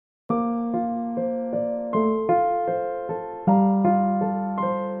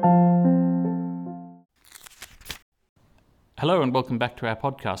Hello and welcome back to our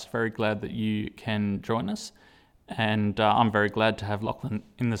podcast. Very glad that you can join us. And I'm very glad to have Lachlan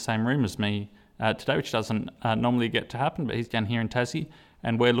in the same room as me today, which doesn't normally get to happen, but he's down here in Tassie,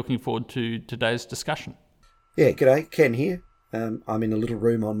 and we're looking forward to today's discussion. Yeah, g'day, Ken here. I'm in a little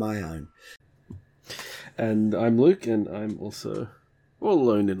room on my own. And I'm Luke, and I'm also all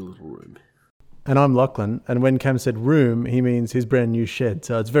alone in a little room. And I'm Lachlan, and when Cam said room, he means his brand new shed,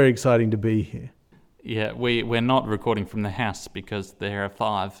 so it's very exciting to be here. Yeah, we're not recording from the house because there are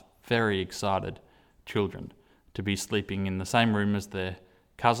 5 very excited children to be sleeping in the same room as their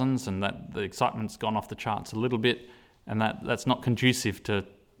cousins, and that the excitement's gone off the charts a little bit, and that's not conducive to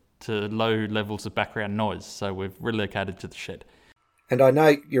low levels of background noise, so we've relocated to the shed. And I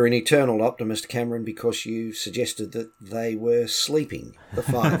know you're an eternal optimist, Cameron, because you suggested that they were sleeping, the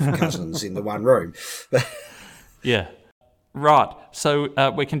 5 cousins in the one room. Yeah. Right, so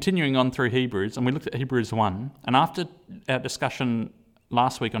we're continuing on through Hebrews, and we looked at Hebrews 1, and after our discussion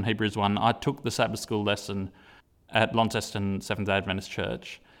last week on Hebrews 1, I took the Sabbath school lesson at Launceston Seventh-day Adventist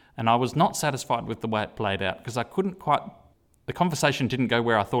Church, and I was not satisfied with the way it played out, because the conversation didn't go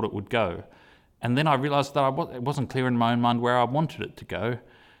where I thought it would go, and then I realised that it wasn't clear in my own mind where I wanted it to go,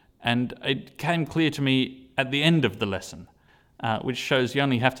 and it came clear to me at the end of the lesson, which shows you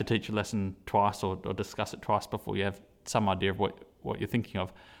only have to teach a lesson twice or discuss it twice before you have some idea of what you're thinking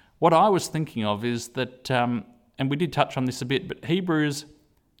of. What I was thinking of is that, and we did touch on this a bit, but Hebrews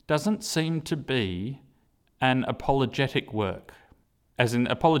doesn't seem to be an apologetic work. As in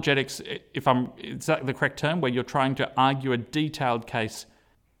apologetics, is that the correct term, where you're trying to argue a detailed case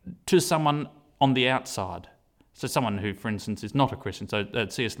to someone on the outside? So someone who, for instance, is not a Christian. So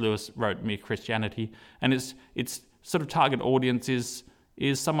C.S. Lewis wrote Mere Christianity, and its sort of target audience is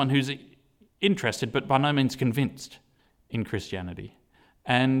someone who's interested but by no means convinced in Christianity.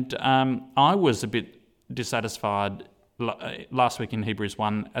 And I was a bit dissatisfied last week in Hebrews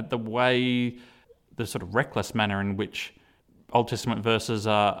 1 at the sort of reckless manner in which Old Testament verses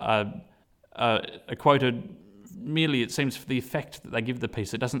are quoted merely, it seems, for the effect that they give the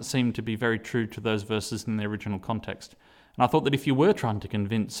piece. It doesn't seem to be very true to those verses in their original context. And I thought that if you were trying to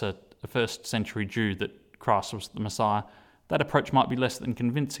convince a first century Jew that Christ was the Messiah, that approach might be less than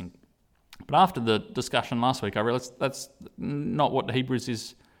convincing. But after the discussion last week, I realised that's not what Hebrews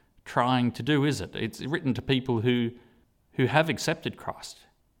is trying to do, is it? It's written to people who have accepted Christ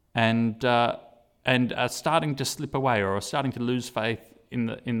and are starting to slip away or are starting to lose faith in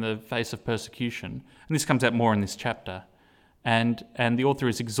the face of persecution. And this comes out more in this chapter. And the author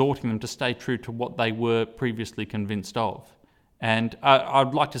is exhorting them to stay true to what they were previously convinced of. And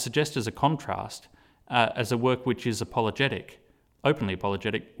I'd like to suggest as a contrast, as a work which is apologetic, openly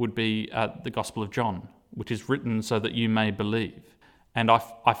apologetic, would be the Gospel of John, which is written so that you may believe. And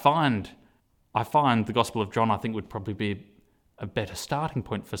I find the Gospel of John, I think, would probably be a better starting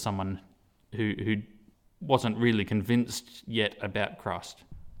point for someone who wasn't really convinced yet about Christ.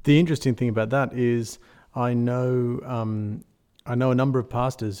 The interesting thing about that is I know a number of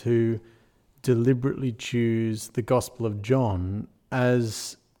pastors who deliberately choose the Gospel of John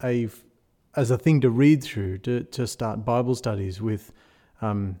as a thing to read through, to start Bible studies with,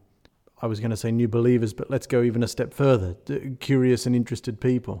 I was going to say new believers, but let's go even a step further, curious and interested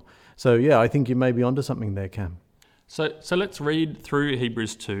people. So yeah, I think you may be onto something there, Cam. So let's read through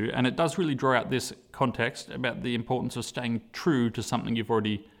Hebrews 2, and it does really draw out this context about the importance of staying true to something you've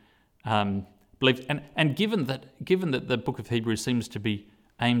already believed. And given that the book of Hebrews seems to be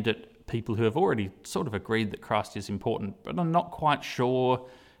aimed at people who have already sort of agreed that Christ is important, but are not quite sure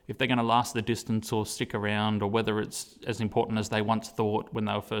if they're going to last the distance or stick around, or whether it's as important as they once thought when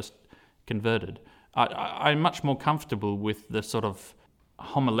they were first converted, I'm much more comfortable with the sort of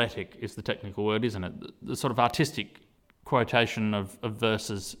homiletic, is the technical word, isn't it? The sort of artistic quotation of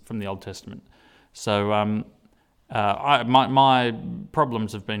verses from the Old Testament. So my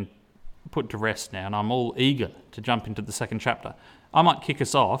problems have been put to rest now, and I'm all eager to jump into the second chapter. I might kick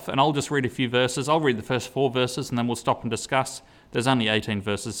us off, and I'll just read a few verses. I'll read the first 4 verses, and then we'll stop and discuss. There's only 18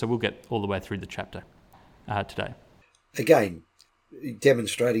 verses, so we'll get all the way through the chapter today. Again,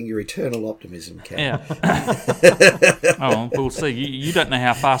 demonstrating your eternal optimism, Ken. Yeah. Oh, we'll see. You don't know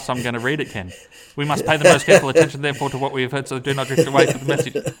how fast I'm going to read it, Ken. We must pay the most careful attention, therefore, to what we have heard, so do not drift away from the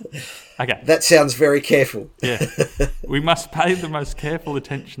message. Okay. That sounds very careful. Yeah. We must pay the most careful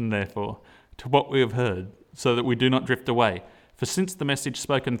attention, therefore, to what we have heard, so that we do not drift away. For since the message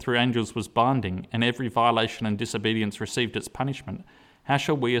spoken through angels was binding, and every violation and disobedience received its punishment, how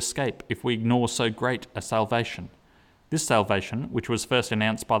shall we escape if we ignore so great a salvation? This salvation, which was first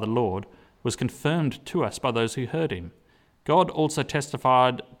announced by the Lord, was confirmed to us by those who heard him. God also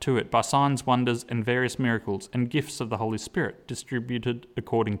testified to it by signs, wonders, and various miracles, and gifts of the Holy Spirit, distributed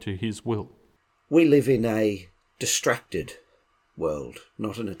according to his will. We live in a distracted world,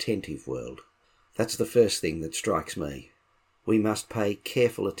 not an attentive world. That's the first thing that strikes me. We must pay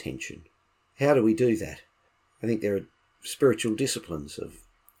careful attention. How do we do that? I think there are spiritual disciplines of,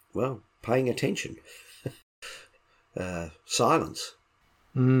 well, paying attention. Silence,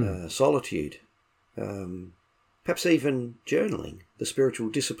 solitude, perhaps even journaling, the spiritual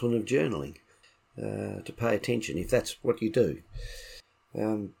discipline of journaling, to pay attention, if that's what you do.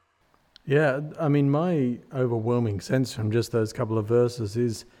 Yeah, I mean, my overwhelming sense from just those couple of verses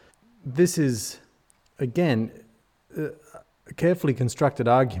is this is, again, a carefully constructed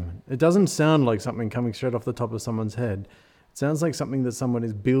argument. It doesn't sound like something coming straight off the top of someone's head. It sounds like something that someone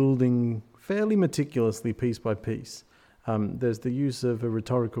is building fairly meticulously, piece by piece. There's the use of a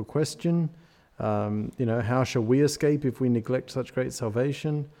rhetorical question. How shall we escape if we neglect such great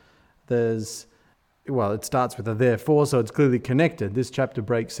salvation? It starts with a therefore, so it's clearly connected. This chapter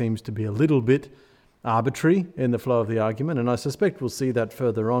break seems to be a little bit arbitrary in the flow of the argument, and I suspect we'll see that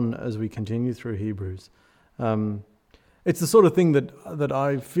further on as we continue through Hebrews. It's the sort of thing that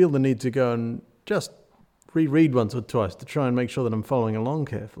I feel the need to go and just reread once or twice to try and make sure that I'm following along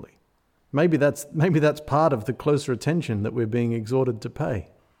carefully. Maybe that's part of the closer attention that we're being exhorted to pay.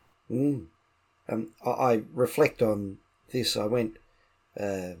 I reflect on this. I went,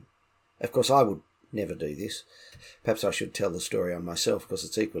 of course I would never do this. Perhaps I should tell the story on myself because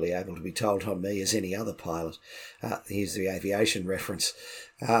it's equally able to be told on me as any other pilot. Here's the aviation reference.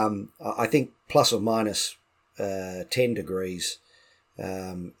 I think plus or minus 10 degrees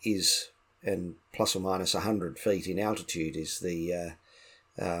is, and plus or minus 100 feet in altitude is the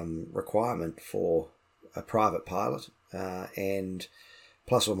requirement for a private pilot, and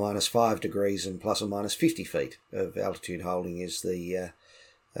plus or minus 5 degrees and plus or minus 50 feet of altitude holding is the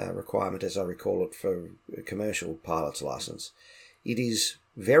requirement, as I recall it, for a commercial pilot's license. It is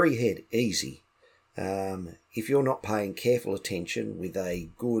very head easy if you're not paying careful attention with a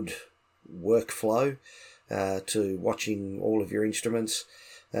good workflow to watching all of your instruments,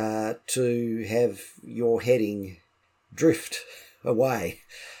 to have your heading drift away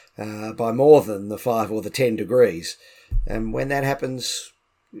by more than the 5 or the 10 degrees. And when that happens,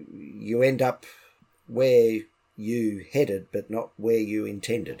 you end up where you headed, but not where you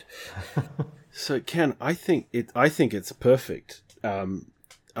intended. So, Ken, I think it's perfect. I'm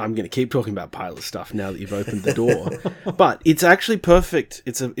going to keep talking about pilot stuff now that you've opened the door, but it's actually perfect.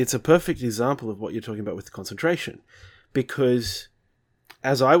 It's a perfect example of what you're talking about with concentration, because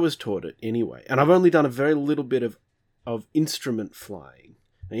as I was taught it anyway, and I've only done a very little bit of instrument flying.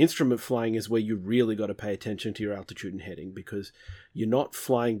 Now, instrument flying is where you really got to pay attention to your altitude and heading, because you're not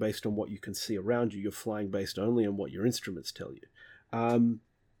flying based on what you can see around you. You're flying based only on what your instruments tell you.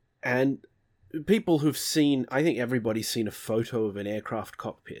 And people who've seen, I think everybody's seen a photo of an aircraft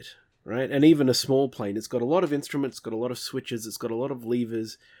cockpit, right? And even a small plane, it's got a lot of instruments, it's got a lot of switches, it's got a lot of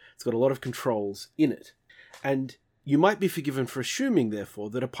levers, it's got a lot of controls in it. And you might be forgiven for assuming, therefore,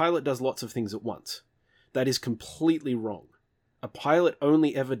 that a pilot does lots of things at once. That is completely wrong. A pilot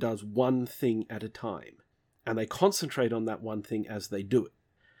only ever does one thing at a time, and they concentrate on that one thing as they do it.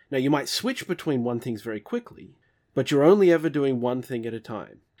 Now, you might switch between one thing very quickly, but you're only ever doing one thing at a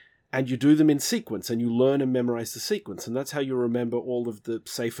time. And you do them in sequence, and you learn and memorize the sequence, and that's how you remember all of the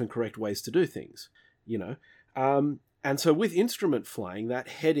safe and correct ways to do things, And so with instrument flying, that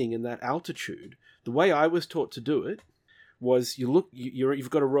heading and that altitude, the way I was taught to do it was you've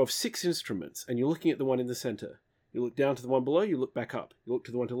got a row of 6 instruments, and you're looking at the one in the center. You look down to the one below, you look back up. You look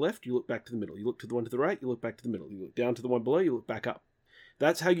to the one to the left, you look back to the middle. You look to the one to the right, you look back to the middle. You look down to the one below, you look back up.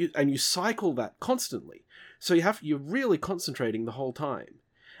 That's how you cycle that constantly. So you're really concentrating the whole time.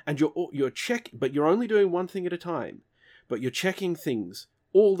 And but you're only doing one thing at a time. But you're checking things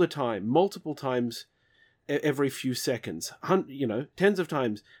all the time, multiple times every few seconds, tens of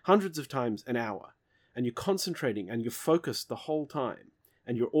times, hundreds of times an hour. And you're concentrating and you're focused the whole time.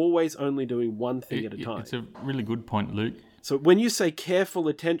 And you're always only doing one thing at a time. It's a really good point, Luke. So when you say careful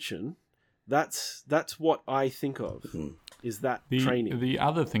attention, that's what I think of, is that training. The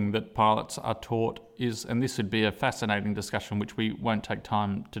other thing that pilots are taught is, and this would be a fascinating discussion which we won't take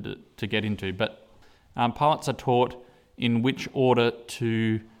time to get into, but pilots are taught in which order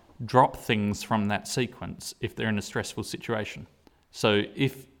to drop things from that sequence if they're in a stressful situation. So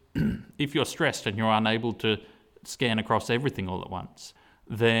if you're stressed and you're unable to scan across everything all at once,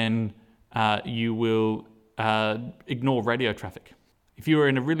 then you will ignore radio traffic. If you were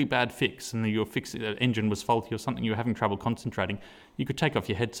in a really bad fix and your engine was faulty or something, you were having trouble concentrating, you could take off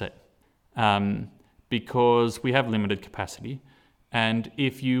your headset. because we have limited capacity. And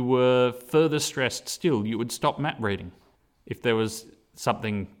if you were further stressed still, you would stop map reading. If there was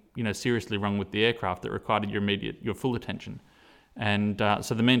something, seriously wrong with the aircraft that required your full attention. And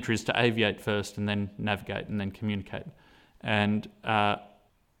so the mantra is to aviate first and then navigate and then communicate. And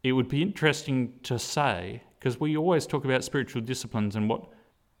it would be interesting to say, because we always talk about spiritual disciplines and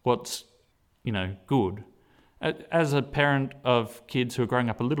what's good. As a parent of kids who are growing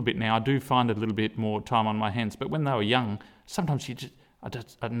up a little bit now, I do find a little bit more time on my hands. But when they were young, sometimes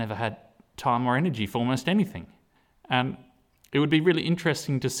I never had time or energy for almost anything. And it would be really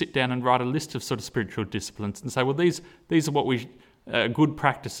interesting to sit down and write a list of sort of spiritual disciplines and say, well, these are what good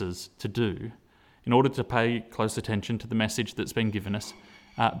practices to do in order to pay close attention to the message that's been given us.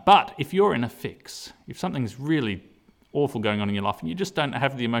 But if you're in a fix, if something's really awful going on in your life and you just don't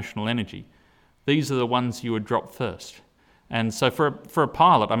have the emotional energy, these are the ones you would drop first. And so for a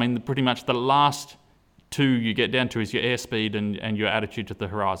pilot, pretty much the last two you get down to is your airspeed and your attitude to the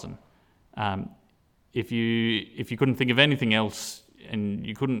horizon. If you couldn't think of anything else and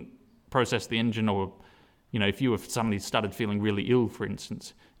you couldn't process the engine, or if you were somebody who started feeling really ill, for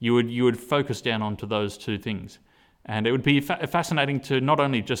instance, you would focus down onto those two things. And it would be fascinating to not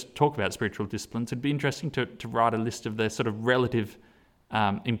only just talk about spiritual disciplines, it'd be interesting to write a list of their sort of relative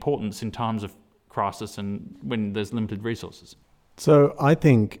importance in times of crisis and when there's limited resources. So I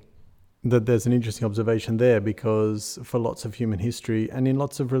think that there's an interesting observation there, because for lots of human history and in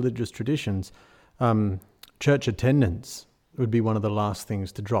lots of religious traditions, church attendance would be one of the last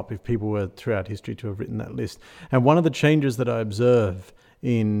things to drop if people were throughout history to have written that list. And one of the changes that I observe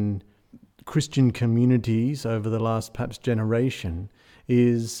in Christian communities over the last perhaps generation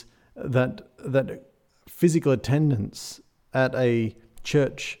is that physical attendance at a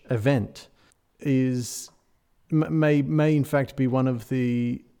church event may in fact be one of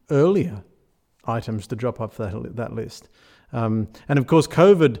the earlier items to drop off that list. And of course,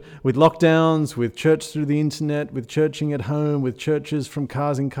 COVID, with lockdowns, with church through the internet, with churching at home, with churches from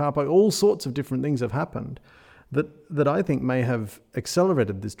cars in car park, all sorts of different things have happened that I think may have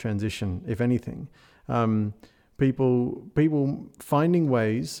accelerated this transition, if anything. People finding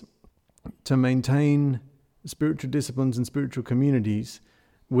ways to maintain spiritual disciplines and spiritual communities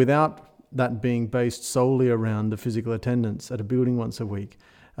without that being based solely around the physical attendance at a building once a week.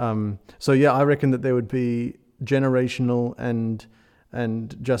 I reckon that there would be generational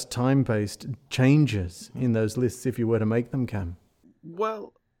and just time-based changes in those lists if you were to make them, Cam.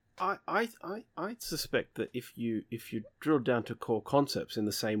 Well, I suspect that if you drill down to core concepts in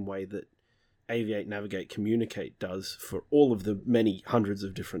the same way that Aviate, Navigate, Communicate does for all of the many hundreds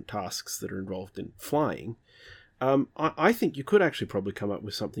of different tasks that are involved in flying, I think you could actually probably come up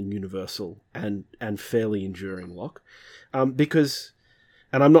with something universal and fairly enduring, Locke, because,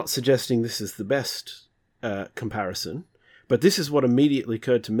 and I'm not suggesting this is the best comparison, but this is what immediately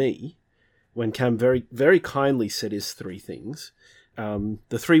occurred to me when Cam very, very kindly said his three things.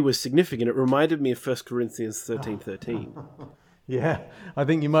 The three was significant. It reminded me of 1 Corinthians 13:13. Yeah, I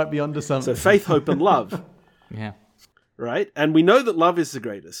think you might be onto something. So faith, hope, and love. Yeah. Right? And we know that love is the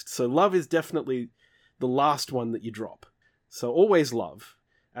greatest. So love is definitely the last one that you drop. So always love.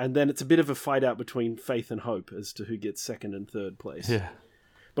 And then it's a bit of a fight out between faith and hope as to who gets second and third place. Yeah.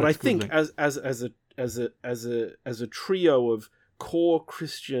 But I think as a trio of core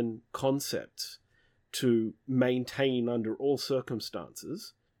Christian concepts to maintain under all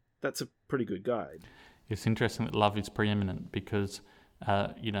circumstances, that's a pretty good guide. It's interesting that love is preeminent because,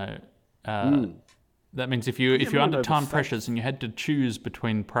 that means if you're under time pressures and you had to choose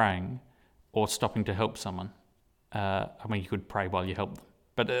between praying or stopping to help someone, you could pray while you help them.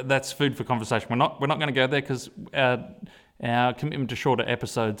 But that's food for conversation. We're not going to go there because our commitment to shorter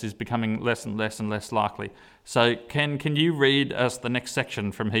episodes is becoming less and less and less likely. So can you read us the next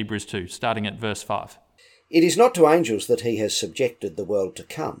section from Hebrews 2, starting at verse 5? It is not to angels that he has subjected the world to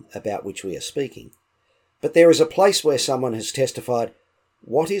come, about which we are speaking. But there is a place where someone has testified,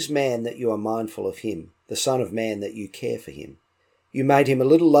 "What is man that you are mindful of him, the Son of Man that you care for him? You made him a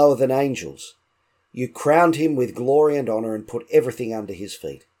little lower than angels. You crowned him with glory and honour and put everything under his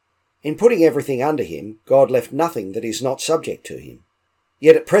feet." In putting everything under him, God left nothing that is not subject to him.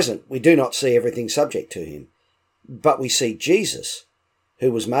 Yet at present we do not see everything subject to him. But we see Jesus,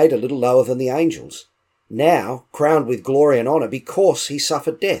 who was made a little lower than the angels, now crowned with glory and honour because he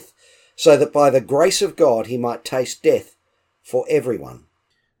suffered death, so that by the grace of God he might taste death for everyone.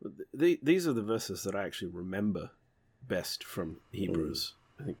 These are the verses that I actually remember best from Hebrews.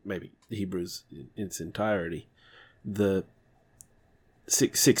 I think maybe Hebrews in its entirety. The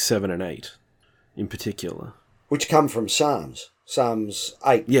 6, 7, and 8 in particular. Which come from Psalms. Psalms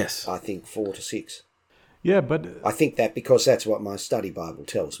 8, yes. I think 4 to 6. Yeah, but I think that because that's what my study Bible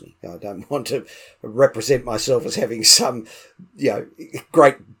tells me. I don't want to represent myself as having some,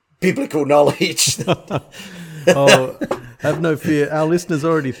 great biblical knowledge. oh, have no fear. Our listeners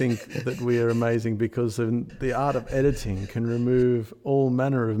already think that we are amazing because the art of editing can remove all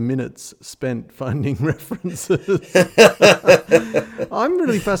manner of minutes spent finding references. I'm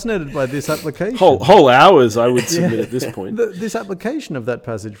really fascinated by this application. Whole hours, I would submit at this point. This application of that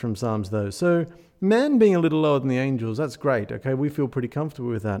passage from Psalms, though. So, man being a little lower than the angels, that's great. Okay, we feel pretty comfortable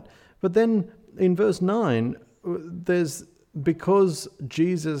with that. But then in verse 9, because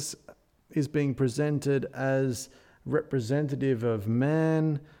Jesus is being presented as representative of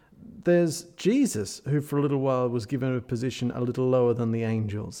man, there's Jesus, who for a little while was given a position a little lower than the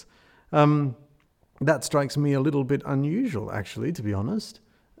angels. That strikes me a little bit unusual, actually, to be honest.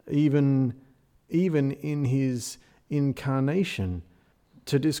 Even in his incarnation,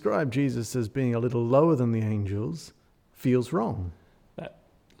 to describe Jesus as being a little lower than the angels feels wrong.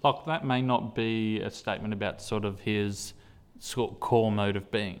 That may not be a statement about sort of his core mode of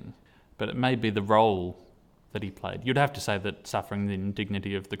being, but it may be the role that he played. You'd have to say that suffering the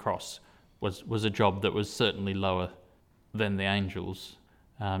indignity of the cross was a job that was certainly lower than the angels.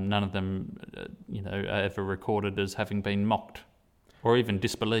 None of them, are ever recorded as having been mocked or even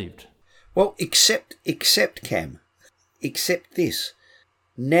disbelieved. Well, except Cam, except this.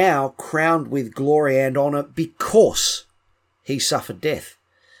 Now crowned with glory and honour because he suffered death.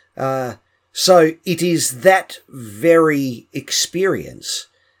 So it is that very experience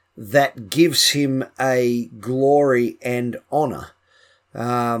that gives him a glory and honour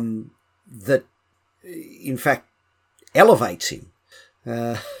that, in fact, elevates him.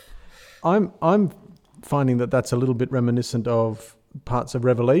 I'm finding that that's a little bit reminiscent of parts of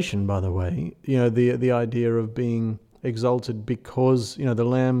Revelation, by the way. The idea of being exalted because, the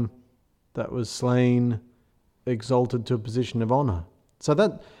Lamb that was slain exalted to a position of honour. So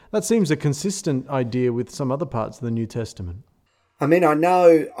that seems a consistent idea with some other parts of the New Testament. I mean, I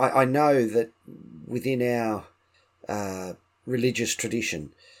know that within our religious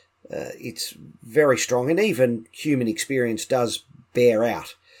tradition, it's very strong, and even human experience does bear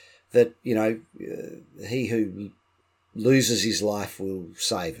out that, he who loses his life will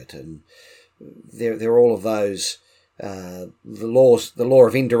save it, and there are all of those the law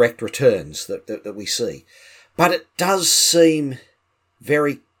of indirect returns that we see. But it does seem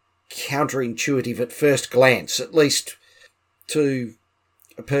very counterintuitive at first glance, at least to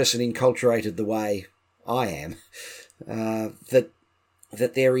a person enculturated the way I am, that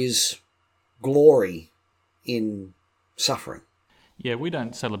there is glory in suffering. Yeah, we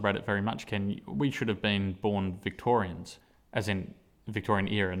don't celebrate it very much, Ken. We should have been born Victorians, as in Victorian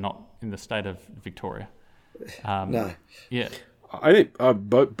era, not in the state of Victoria. No. Yeah. I think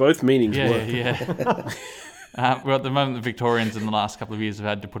both meanings work. Yeah. Well, at the moment, the Victorians in the last couple of years have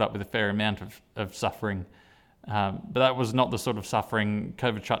had to put up with a fair amount of suffering. But that was not the sort of suffering.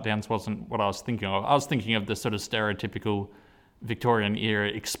 COVID shutdowns wasn't what I was thinking of. I was thinking of the sort of stereotypical Victorian era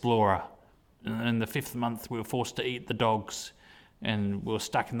explorer. In the 5th month, we were forced to eat the dogs, and we were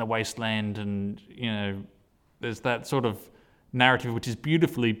stuck in the wasteland. And, there's that sort of narrative which is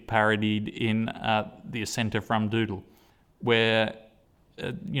beautifully parodied in The Ascent of Rumdoodle, where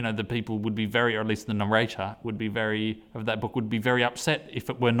the people would be very, or at least the narrator would be of that book would be very upset if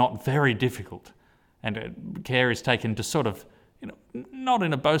it were not very difficult. And care is taken to sort of, not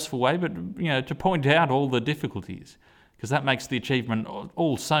in a boastful way, but, to point out all the difficulties, because that makes the achievement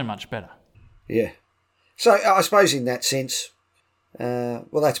all so much better. Yeah. So I suppose in that sense,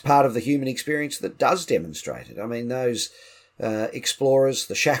 that's part of the human experience that does demonstrate it. I mean, those explorers,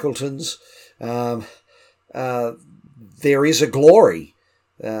 the Shackletons, there is a glory,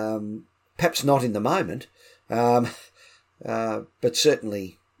 perhaps not in the moment, but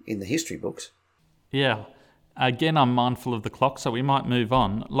certainly in the history books. Yeah. Again, I'm mindful of the clock, so we might move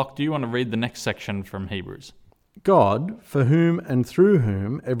on. Locke, do you want to read the next section from Hebrews? God, for whom and through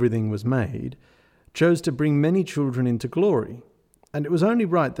whom everything was made, chose to bring many children into glory. And it was only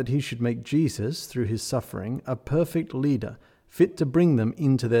right that he should make Jesus, through his suffering, a perfect leader, fit to bring them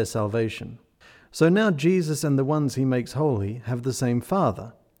into their salvation. So now Jesus and the ones he makes holy have the same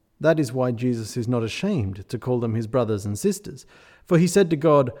Father. That is why Jesus is not ashamed to call them his brothers and sisters. For he said to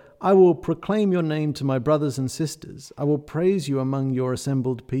God, I will proclaim your name to my brothers and sisters. I will praise you among your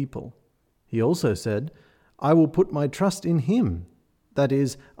assembled people. He also said, I will put my trust in him. That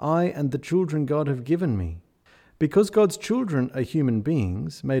is, I and the children God have given me. Because God's children are human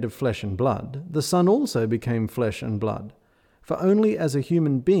beings, made of flesh and blood, the Son also became flesh and blood. For only as a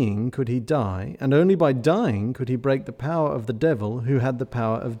human being could he die, and only by dying could he break the power of the devil who had the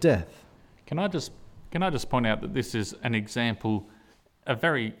power of death. Can I just pause you there? Because I think Can I just point out that this is an example, a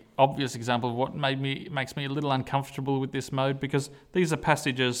very obvious example of what makes me a little uncomfortable with this mode, because these are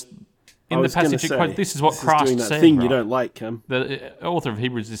passages in the passage. This is what Christ doing that said. Thing right? you don't like, Cam. The author of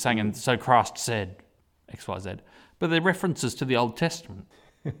Hebrews is saying, and so Christ said X, Y, Z, but they're references to the Old Testament.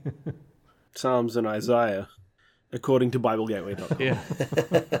 Psalms and Isaiah, according to BibleGateway.com. Yeah.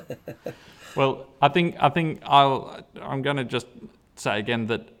 Well, I think I'm going to just say again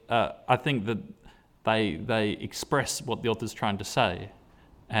that I think that they express what the author's trying to say,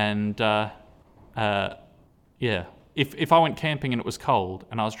 and if I went camping and it was cold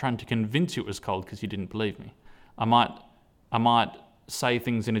and I was trying to convince you it was cold because you didn't believe me, I might say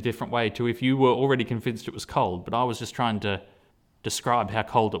things in a different way to if you were already convinced it was cold, but I was just trying to describe how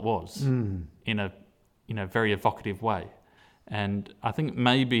cold it was in a very evocative way. And I think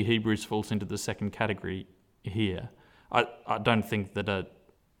maybe Hebrews falls into the second category here. I don't think that a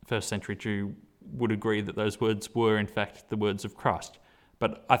first century Jew would agree that those words were in fact the words of Christ.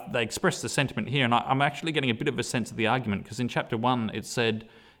 But they express the sentiment here, and I'm actually getting a bit of a sense of the argument, because in chapter 1 it said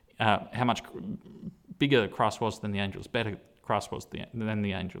how much bigger Christ was than the angels, better Christ was than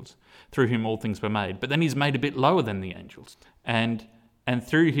the angels, through whom all things were made. But then he's made a bit lower than the angels. And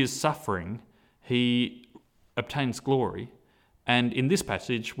through his suffering, he obtains glory. And in this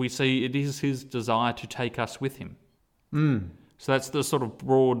passage, we see it is his desire to take us with him. So that's the sort of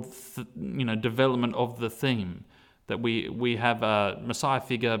broad, development of the theme, that we have a Messiah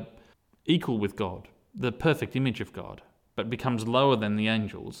figure equal with God, the perfect image of God, but becomes lower than the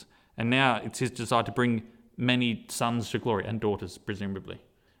angels. And now it's his desire to bring many sons to glory, and daughters, presumably.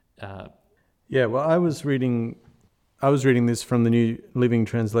 Well, I was reading this from the New Living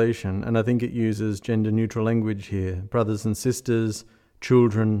Translation, and I think it uses gender-neutral language here. Brothers and sisters,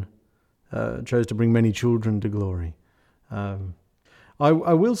 children, chose to bring many children to glory. I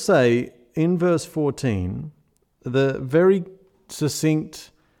will say, in verse 14, the very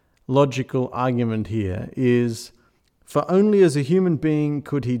succinct, logical argument here is, for only as a human being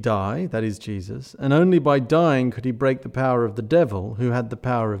could he die, that is Jesus, and only by dying could he break the power of the devil, who had the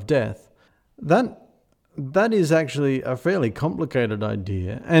power of death. That is actually a fairly complicated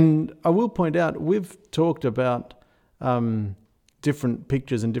idea. And I will point out, we've talked about different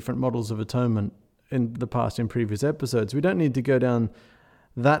pictures and different models of atonement in the past, in previous episodes. We don't need to go down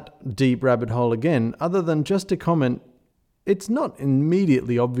that deep rabbit hole again, other than just to comment, it's not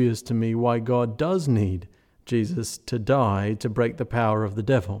immediately obvious to me why God does need Jesus to die to break the power of the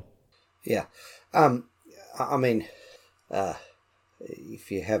devil. Yeah. I mean,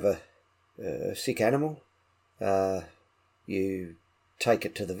 if you have a sick animal, you take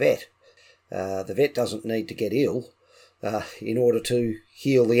it to the vet. The vet doesn't need to get ill in order to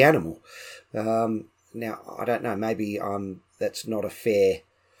heal the animal. Now, I don't know, maybe that's not a fair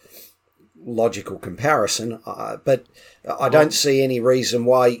logical comparison, but I don't see any reason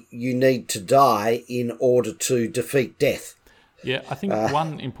why you need to die in order to defeat death. Yeah, I think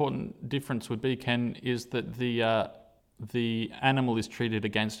one important difference would be, Ken, is that the animal is treated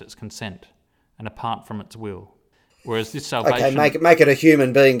against its consent and apart from its will, whereas this salvation... Okay, make it a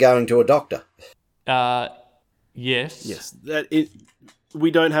human being going to a doctor. Yes. We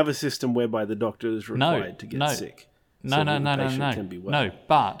don't have a system whereby the doctor is required to get sick. No. Can be well. No,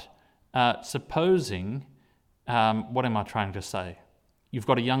 but supposing, what am I trying to say? You've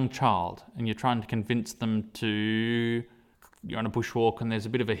got a young child and you're trying to convince them you're on a bushwalk and there's a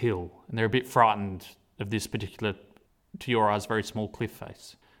bit of a hill and they're a bit frightened of this particular, to your eyes, very small cliff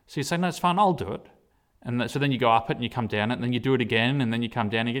face. So you say, no, it's fine, I'll do it. And so then you go up it and you come down it, and then you do it again, and then you come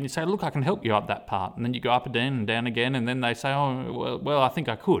down again. You say, look, I can help you up that part. And then you go up and down again, and then they say, oh, well, I think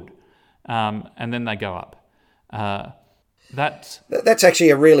I could. And then they go up. That's actually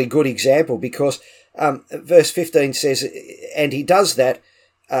a really good example, because verse 15 says, and he does that,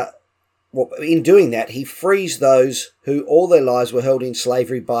 in doing that, he frees those who all their lives were held in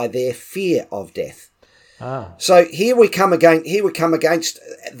slavery by their fear of death. So here we come against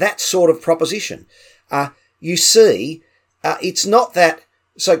that sort of proposition. You see, it's not that...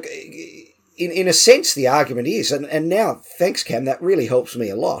 So in a sense, the argument is, and now, thanks, Cam, that really helps me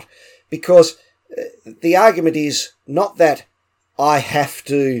a lot, because the argument is not that I have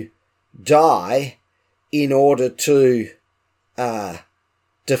to die in order to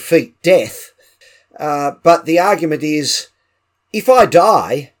defeat death, but the argument is, if I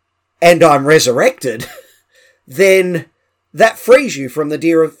die and I'm resurrected, then that frees you from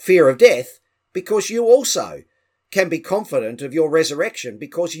the fear of death, because you also can be confident of your resurrection,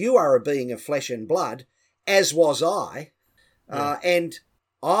 because you are a being of flesh and blood, as was I, and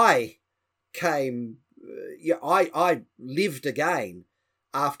I came, I lived again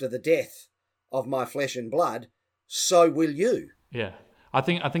after the death of my flesh and blood, so will you. Yeah. I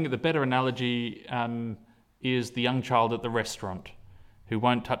think the better analogy is the young child at the restaurant who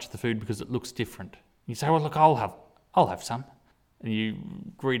won't touch the food because it looks different. You say, well, look, I'll have some. And you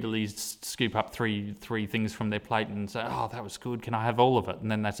greedily scoop up three things from their plate and say, oh, that was good, can I have all of it? And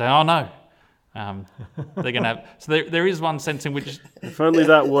then they say, oh, no. They're going to have... So there is one sense in which... If only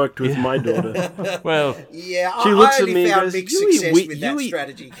that worked with my daughter. Well... Yeah, she looks I only at me found and goes, mixed success with that you eat.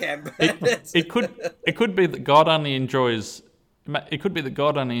 strategy, Cam. It could be that God only enjoys... It could be that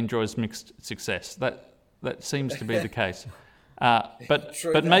God only enjoys mixed success. That seems to be the case.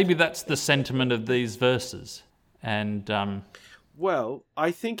 But maybe that's the sentiment of these verses. And... Well,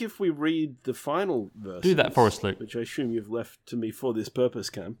 I think if we read the final verses... Do that for us, Luke. Which I assume you've left to me for this purpose,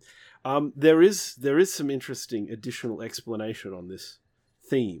 Cam. There is some interesting additional explanation on this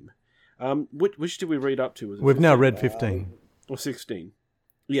theme. Which did we read up to? Was it We've 15? now read 15. Or 16.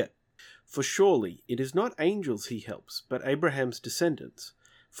 Yeah. For surely it is not angels he helps, but Abraham's descendants.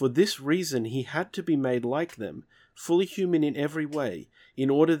 For this reason he had to be made like them, fully human in every way, in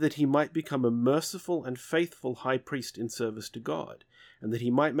order that he might become a merciful and faithful high priest in service to God, and that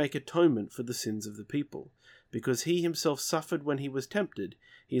he might make atonement for the sins of the people. Because he himself suffered when he was tempted,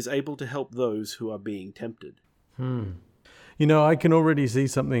 he is able to help those who are being tempted. You know, I can already see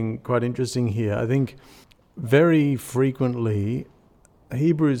something quite interesting here. I think very frequently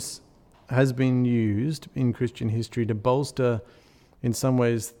Hebrews has been used in Christian history to bolster, in some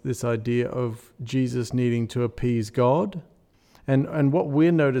ways, this idea of Jesus needing to appease God. And what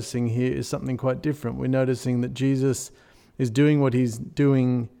we're noticing here is something quite different. We're noticing that Jesus is doing what he's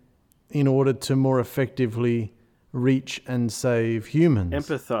doing in order to more effectively reach and save humans.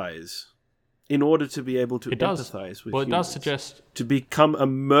 Empathize. In order to be able to empathize with humans. Well, it does suggest... To become a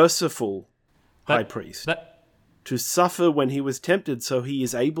merciful high priest. To suffer when he was tempted so he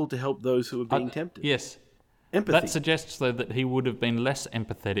is able to help those who are being tempted. Yes. Empathy. That suggests, though, that he would have been less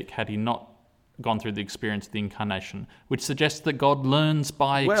empathetic had he not gone through the experience of the incarnation, which suggests that God learns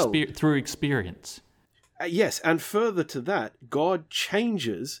through experience. Yes, and further to that, God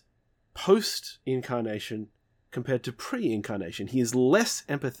changes post-incarnation compared to pre-incarnation. He is less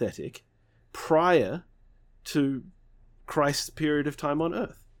empathetic prior to Christ's period of time on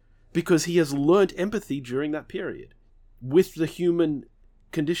earth, because he has learnt empathy during that period with the human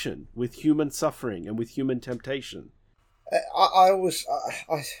condition, with human suffering, and with human temptation. I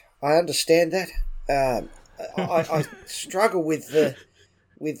understand that. I struggle with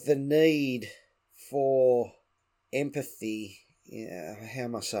the need for empathy. How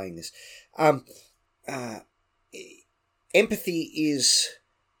am I saying this? Empathy is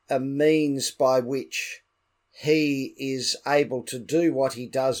a means by which he is able to do what he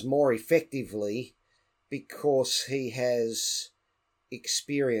does more effectively because he has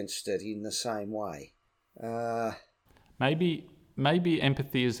experienced it in the same way. Maybe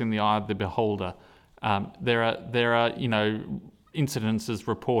empathy is in the eye of the beholder. There are incidences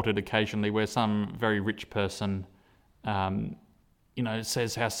reported occasionally where some very rich person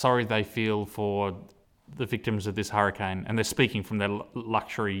says how sorry they feel for the victims of this hurricane, and they're speaking from their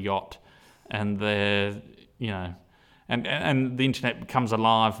luxury yacht, and they're and the internet becomes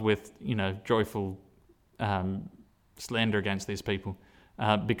alive with joyful slander against these people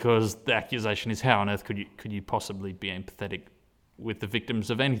because the accusation is, how on earth could you possibly be empathetic with the victims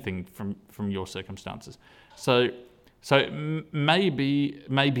of anything from your circumstances? So maybe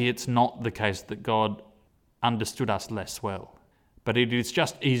it's not the case that God understood us less well, but it is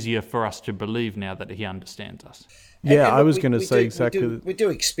just easier for us to believe now that he understands us. Yeah, and I was going to say exactly. We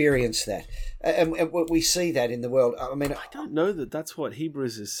do experience that, and we see that in the world. I mean, I don't know that that's what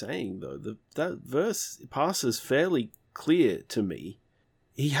Hebrews is saying, though. That verse passes fairly clear to me.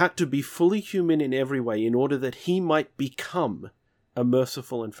 He had to be fully human in every way in order that he might become a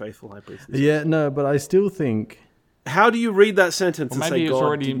merciful and faithful high priest. Yeah, no, but I still think... How do you read that sentence and say God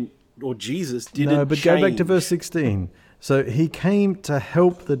already... or Jesus didn't No, but change? go back to verse 16. So he came to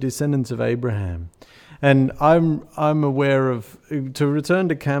help the descendants of Abraham. And I'm aware of, to return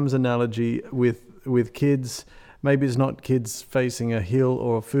to Cam's analogy with kids, maybe it's not kids facing a hill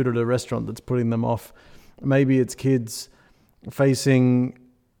or food at a restaurant that's putting them off. Maybe it's kids facing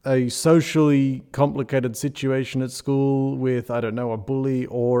a socially complicated situation at school with, I don't know, a bully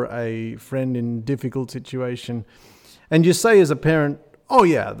or a friend in difficult situation. And you say as a parent, oh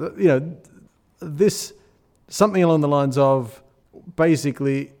yeah, this, something along the lines of,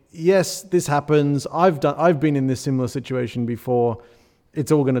 basically, yes, this happens. I've been in this similar situation before.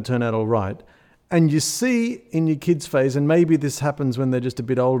 It's all going to turn out all right. And you see in your kid's face, and maybe this happens when they're just a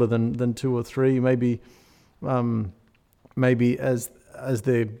bit older than 2 or 3, maybe as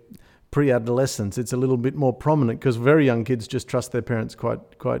they're pre-adolescence, it's a little bit more prominent because very young kids just trust their parents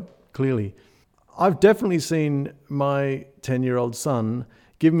quite clearly. I've definitely seen my 10-year-old son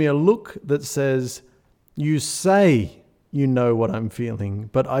give me a look that says, "You say you know what I'm feeling,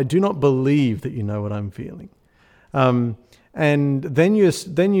 but I do not believe that you know what I'm feeling." And then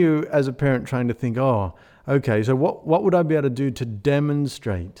you as a parent trying to think, oh, okay, so what would I be able to do to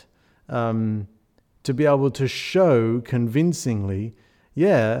demonstrate, to be able to show convincingly,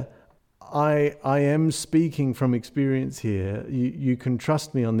 yeah, I am speaking from experience here. You can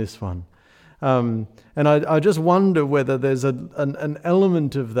trust me on this one. And I just wonder whether there's an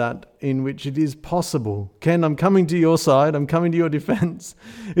element of that in which it is possible. Ken, I'm coming to your side. I'm coming to your defense.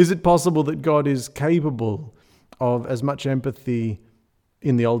 Is it possible that God is capable of as much empathy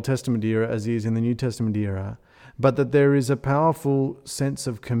in the Old Testament era as he is in the New Testament era, but that there is a powerful sense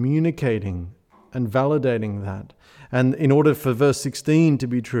of communicating and validating that? And in order for verse 16 to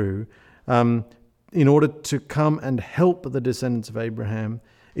be true, in order to come and help the descendants of Abraham,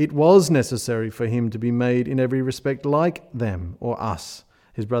 it was necessary for him to be made in every respect like them, or us,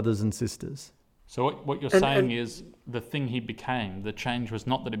 his brothers and sisters. So what you're saying is the thing he became, the change was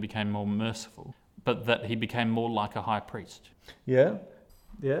not that he became more merciful, but that he became more like a high priest. Yeah.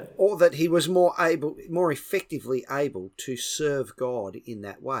 Or that he was more effectively able to serve God in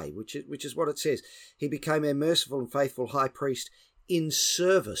that way, which is what it says. He became a merciful and faithful high priest in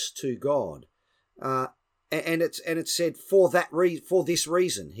service to God. And it's said for this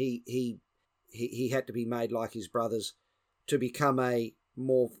reason he had to be made like his brothers to become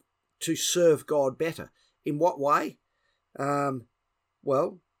to serve God better. In what way?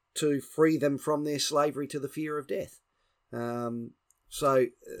 Well, to free them from their slavery to the fear of death. Perhaps,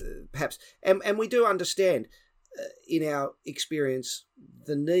 and we do understand in our experience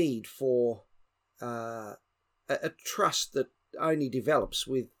the need for a trust that only develops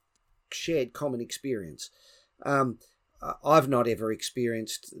with shared common experience. I've not ever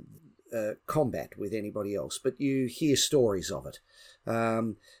experienced combat with anybody else, but you hear stories of it.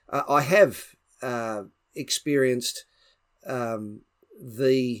 I have experienced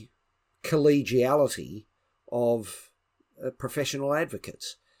the collegiality of professional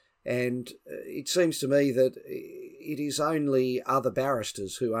advocates, and it seems to me that it is only other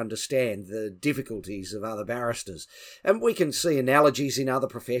barristers who understand the difficulties of other barristers. And we can see analogies in other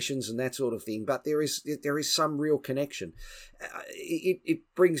professions and that sort of thing, but there is some real connection. It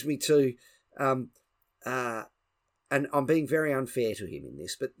brings me to, and I'm being very unfair to him in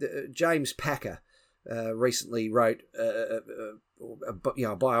this, but James Packer recently wrote a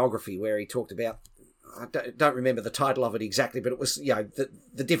biography where he talked about, I don't remember the title of it exactly, but it was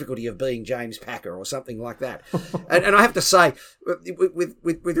the difficulty of being James Packer or something like that. and I have to say,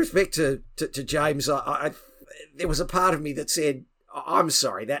 with respect to James, I there was a part of me that said, I'm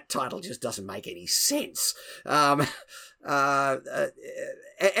sorry, that title just doesn't make any sense. And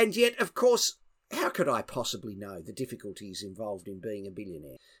yet, of course, how could I possibly know the difficulties involved in being a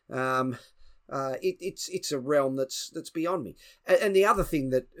billionaire? It's a realm that's beyond me. And the other thing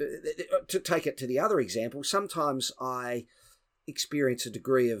that, to take it to the other example, sometimes I experience a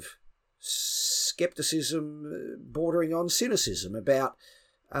degree of skepticism bordering on cynicism about,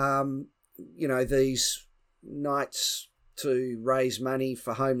 these nights to raise money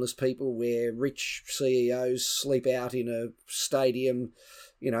for homeless people where rich CEOs sleep out in a stadium,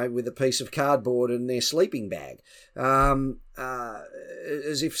 with a piece of cardboard in their sleeping bag,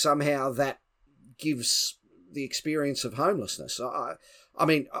 as if somehow that gives the experience of homelessness. I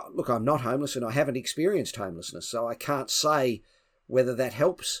mean, look, I'm not homeless and I haven't experienced homelessness, so I can't say whether that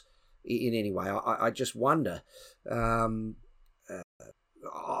helps in any way. I just wonder. I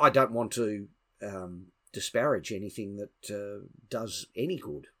don't want to disparage anything that does any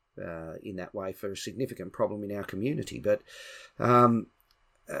good in that way for a significant problem in our community, but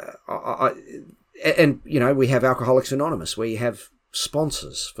we have Alcoholics Anonymous, where you have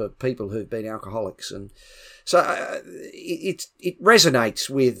sponsors for people who've been alcoholics, and so it resonates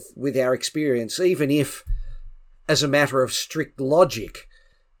with our experience, even if, as a matter of strict logic,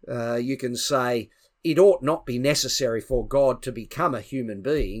 you can say it ought not be necessary for God to become a human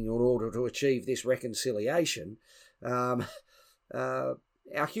being in order to achieve this reconciliation. Our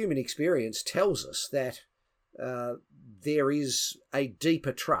human experience tells us that there is a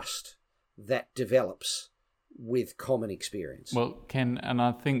deeper trust that develops with common experience. Well, Ken, and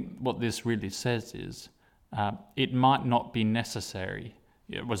I think what this really says is it might not be necessary,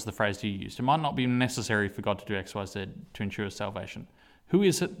 was the phrase you used, it might not be necessary for God to do X, Y, Z to ensure salvation. Who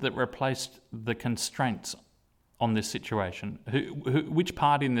is it that replaced the constraints on this situation? Which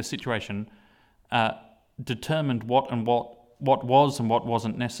party in this situation determined what was and what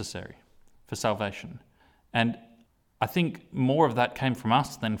wasn't necessary? for salvation. And I think more of that came from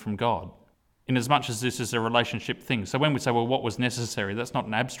us than from God, in as much as this is a relationship thing. So when we say, well, what was necessary, that's not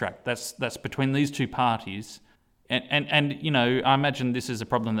an abstract. That's between these two parties. And you know, I imagine this is a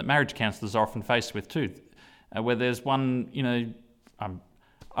problem that marriage counsellors are often faced with too, where there's one, you know, I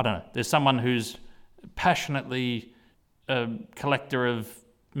don't know, there's someone who's passionately a collector of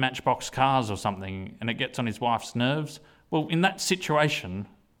Matchbox cars or something, and it gets on his wife's nerves. Well, in that situation,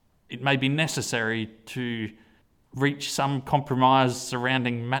 it may be necessary to reach some compromise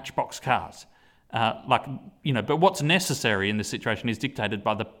surrounding Matchbox cars. But what's necessary in this situation is dictated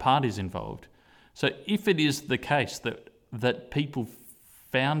by the parties involved. So if it is the case that people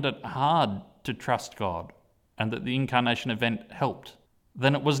found it hard to trust God and that the incarnation event helped,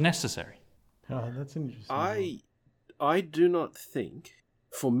 then it was necessary. Oh, that's interesting. I do not think,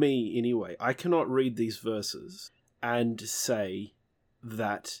 for me anyway, I cannot read these verses and say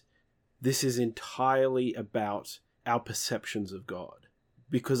that this is entirely about our perceptions of God,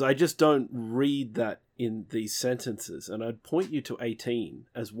 because I just don't read that in these sentences. And I'd point you to 18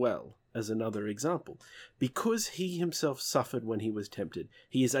 as well as another example. Because he himself suffered when he was tempted,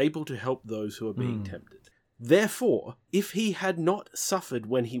 he is able to help those who are being tempted. Therefore, if he had not suffered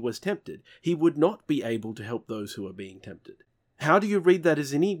when he was tempted, he would not be able to help those who are being tempted. How do you read that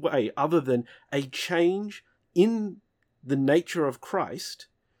as any way other than a change in the nature of Christ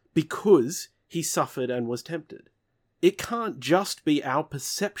because he suffered and was tempted? It can't just be our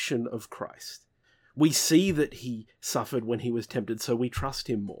perception of Christ. We see that he suffered when he was tempted, so we trust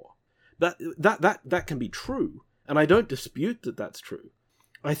him more. That can be true, and I don't dispute that that's true.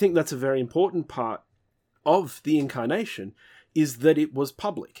 I think that's a very important part of the incarnation, is that it was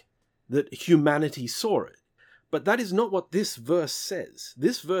public, that humanity saw it. But that is not what this verse says.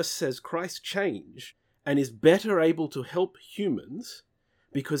 This verse says Christ changed and is better able to help humans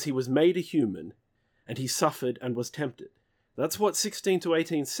because he was made a human and he suffered and was tempted. That's what 16 to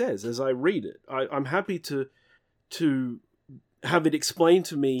 18 says as I read it. I'm happy to have it explained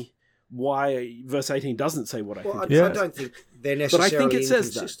to me why verse 18 doesn't say what I think. I don't think they're necessarily but I think it says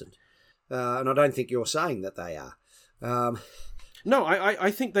inconsistent. And I don't think you're saying that they are. No,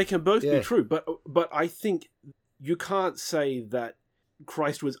 I think they can both be true, but I think you can't say that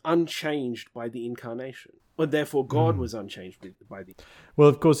Christ was unchanged by the incarnation, or therefore God was unchanged by the. Well,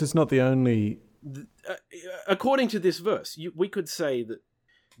 of course, it's not the only. According to this verse, we could say that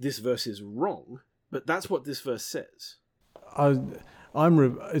this verse is wrong, but that's what this verse says.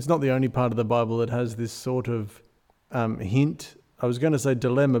 It's not the only part of the Bible that has this sort of hint. I was going to say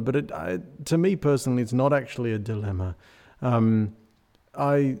dilemma, but to me personally, it's not actually a dilemma.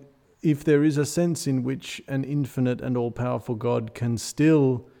 If there is a sense in which an infinite and all-powerful God can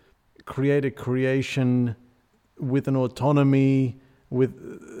still create a creation with an autonomy,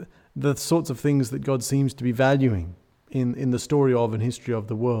 with the sorts of things that God seems to be valuing in the story of and history of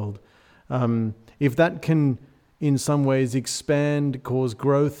the world, if that can in some ways expand, cause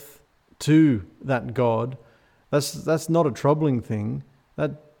growth to that God, that's not a troubling thing.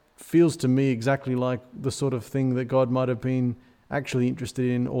 That feels to me exactly like the sort of thing that God might have been actually interested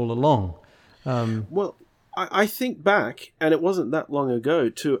in all along. Well, I think back, and it wasn't that long ago,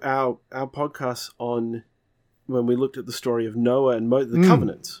 to our podcast on when we looked at the story of Noah and the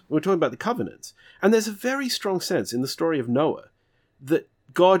covenants. We were talking about the covenants. And there's a very strong sense in the story of Noah that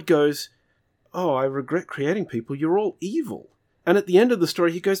God goes, oh, I regret creating people. You're all evil. And at the end of the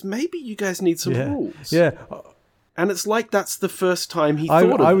story, he goes, maybe you guys need some rules. Yeah. And it's like that's the first time he thought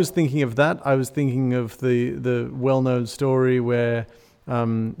of it. I was thinking of that. I was thinking of the well-known story where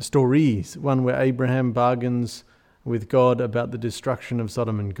one where Abraham bargains with God about the destruction of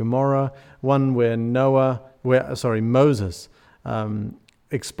Sodom and Gomorrah, one where Moses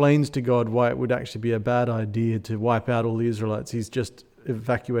explains to God why it would actually be a bad idea to wipe out all the Israelites. He's just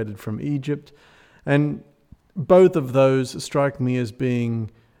evacuated from Egypt. And both of those strike me as being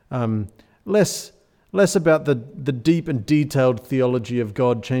less about the deep and detailed theology of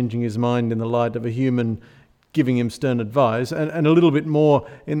God changing his mind in the light of a human giving him stern advice, and a little bit more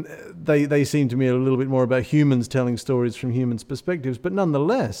they seem to me a little bit more about humans telling stories from humans' perspectives, but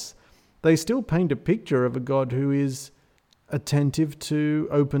nonetheless they still paint a picture of a God who is attentive to,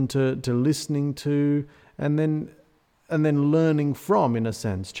 open to listening to, and then learning from, in a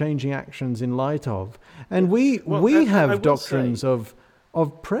sense, changing actions in light of. And we have doctrines of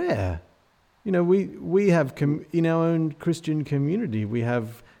prayer. You know, we have in our own Christian community, we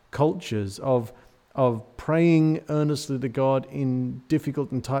have cultures of praying earnestly to God in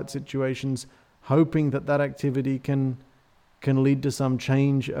difficult and tight situations, hoping that activity can lead to some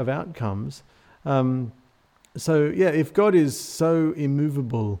change of outcomes. So yeah, if God is so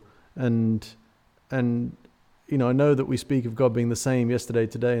immovable and I know that we speak of God being the same yesterday,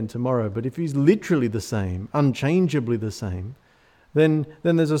 today, and tomorrow, but if he's literally the same, unchangeably the same, then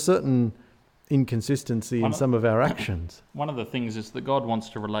there's a certain inconsistency in some of our actions. One of the things is that God wants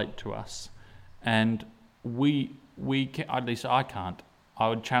to relate to us, and we can, at least I can't. I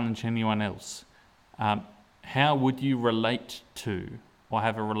would challenge anyone else. How would you relate to or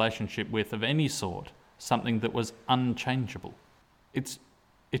have a relationship with of any sort something that was unchangeable? It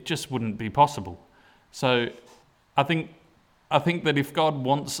just wouldn't be possible. So I think that if God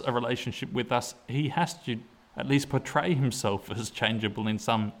wants a relationship with us, he has to at least portray himself as changeable in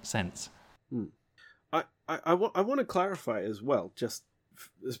some sense. I want to clarify as well, just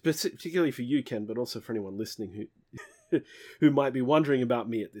particularly for you, Ken, but also for anyone listening who might be wondering about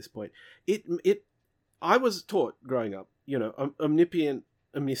me at this point. I was taught growing up, omnipotent,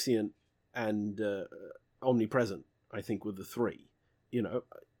 omniscient, and omnipresent, I think, were the three,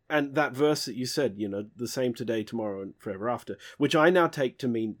 and that verse that you said, the same today, tomorrow, and forever after, which I now take to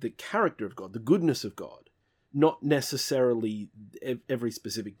mean the character of God, the goodness of God, not necessarily every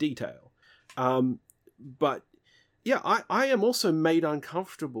specific detail. But yeah, I am also made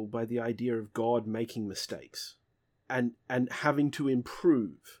uncomfortable by the idea of God making mistakes and having to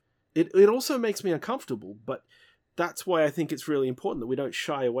improve. It also makes me uncomfortable, but that's why I think it's really important that we don't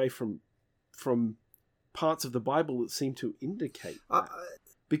shy away from parts of the Bible that seem to indicate that.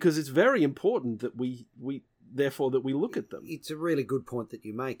 Because it's very important that we look at them. It's a really good point that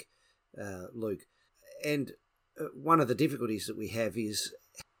you make, Luke. And one of the difficulties that we have is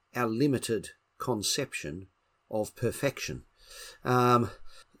our limited conception of perfection.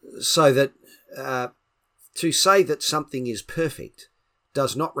 So that to say that something is perfect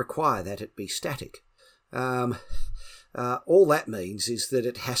does not require that it be static. All that means is that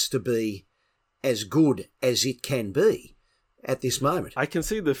it has to be as good as it can be at this moment. I can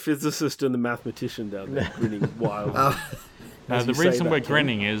see the physicist and the mathematician down there grinning wildly. The reason we're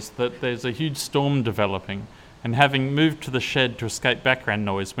grinning is that there's a huge storm developing, and having moved to the shed to escape background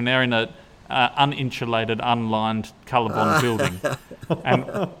noise, we're now in a uninsulated, unlined, colourblind building.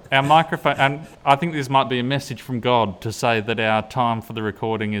 And our microphone, and I think this might be a message from God to say that our time for the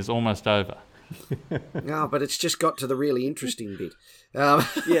recording is almost over. No, but it's just got to the really interesting bit.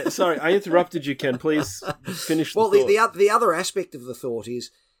 Yeah, sorry, I interrupted you, Ken. Please finish the thought. Well, the other aspect of the thought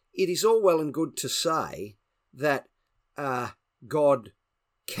is, it is all well and good to say that God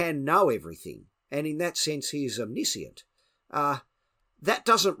can know everything, and in that sense he is omniscient. That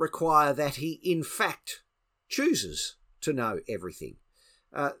doesn't require that he, in fact, chooses to know everything.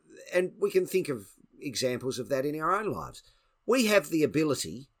 And we can think of examples of that in our own lives. We have the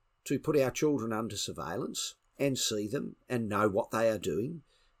ability to put our children under surveillance and see them and know what they are doing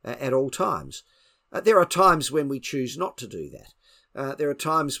at all times. There are times when we choose not to do that. There are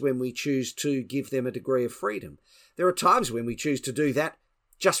times when we choose to give them a degree of freedom. There are times when we choose to do that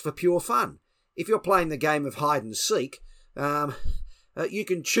just for pure fun. If you're playing the game of hide and seek, you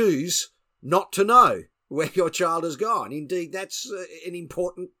can choose not to know where your child has gone. Indeed, that's an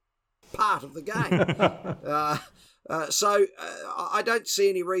important part of the game. So I don't see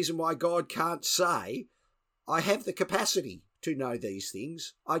any reason why God can't say, I have the capacity to know these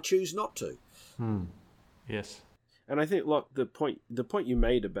things. I choose not to. Yes. And I think, look, the point you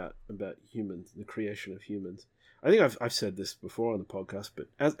made about humans, the creation of humans, I think I've said this before on the podcast, but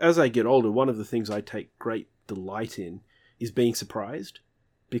as I get older, one of the things I take great delight in is being surprised,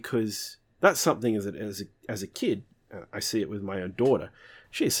 because that's something as a kid, I see it with my own daughter.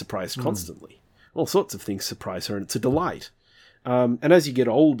 She is surprised constantly. All sorts of things surprise her, and it's a delight. And as you get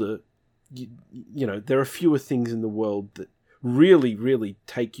older, you know, there are fewer things in the world that really, really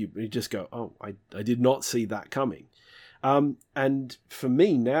take you. You just go, oh, I did not see that coming. And for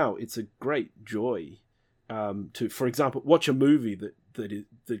me now, it's a great joy to, for example, watch a movie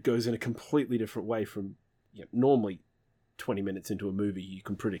that goes in a completely different way from, normally 20 minutes into a movie, you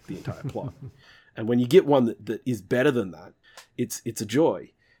can predict the entire plot. And when you get one that is better than that, it's a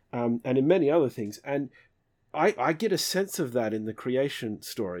joy. And in many other things. And I get a sense of that in the creation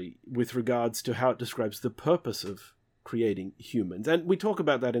story with regards to how it describes the purpose of creating humans. And we talk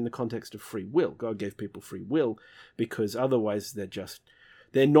about that in the context of free will. God gave people free will because otherwise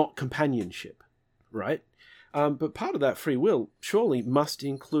they're not companionship, right? But part of that free will surely must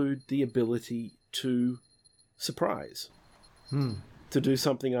include the ability to surprise, to do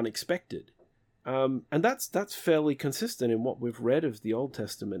something unexpected. And that's fairly consistent in what we've read of the Old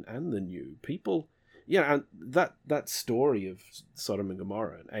Testament and the New. People, and that story of Sodom and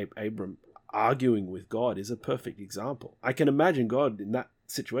Gomorrah and Abram arguing with God is a perfect example. I can imagine God in that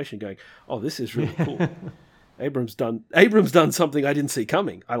situation going, oh, this is really cool. Abram's done something I didn't see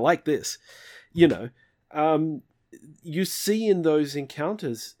coming. I like this. You know, you see in those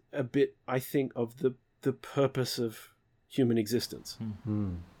encounters a bit, I think, of the purpose of human existence.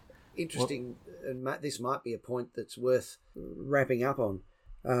 Mm-hmm. Interesting, and this might be a point that's worth wrapping up on,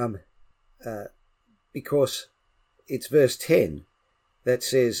 because it's verse 10 that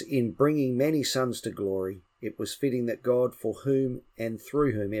says, "In bringing many sons to glory, it was fitting that God, for whom and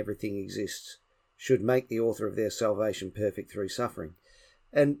through whom everything exists, should make the author of their salvation perfect through suffering."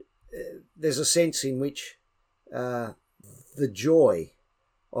 And there's a sense in which the joy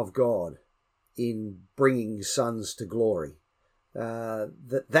of God in bringing sons to glory,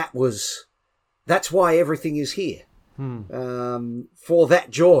 that's why everything is here, for that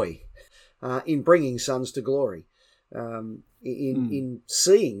joy in bringing sons to glory, in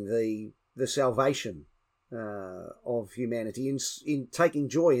seeing the salvation of humanity, in taking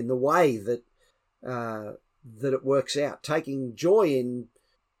joy in the way that it works out, taking joy in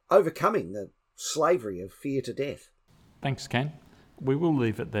overcoming the slavery of fear to death. Thanks, Ken. We will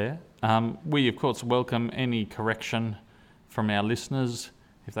leave it there. We, of course, welcome any correction from our listeners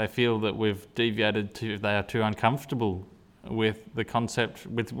if they feel that we've deviated if they are too uncomfortable with the concept.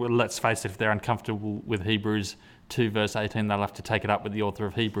 Let's face it, if they're uncomfortable with Hebrews 2 verse 18, they'll have to take it up with the author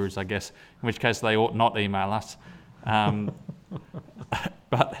of Hebrews, I guess, in which case they ought not email us.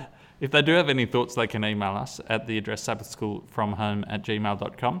 But if they do have any thoughts, they can email us at the address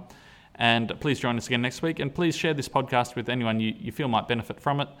sabbathschoolfromhome@gmail.com. And please join us again next week. And please share this podcast with anyone you feel might benefit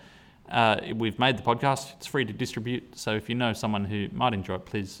from it. We've made the podcast. It's free to distribute. So if you know someone who might enjoy it,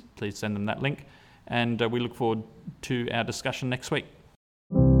 please send them that link. And we look forward to our discussion next week.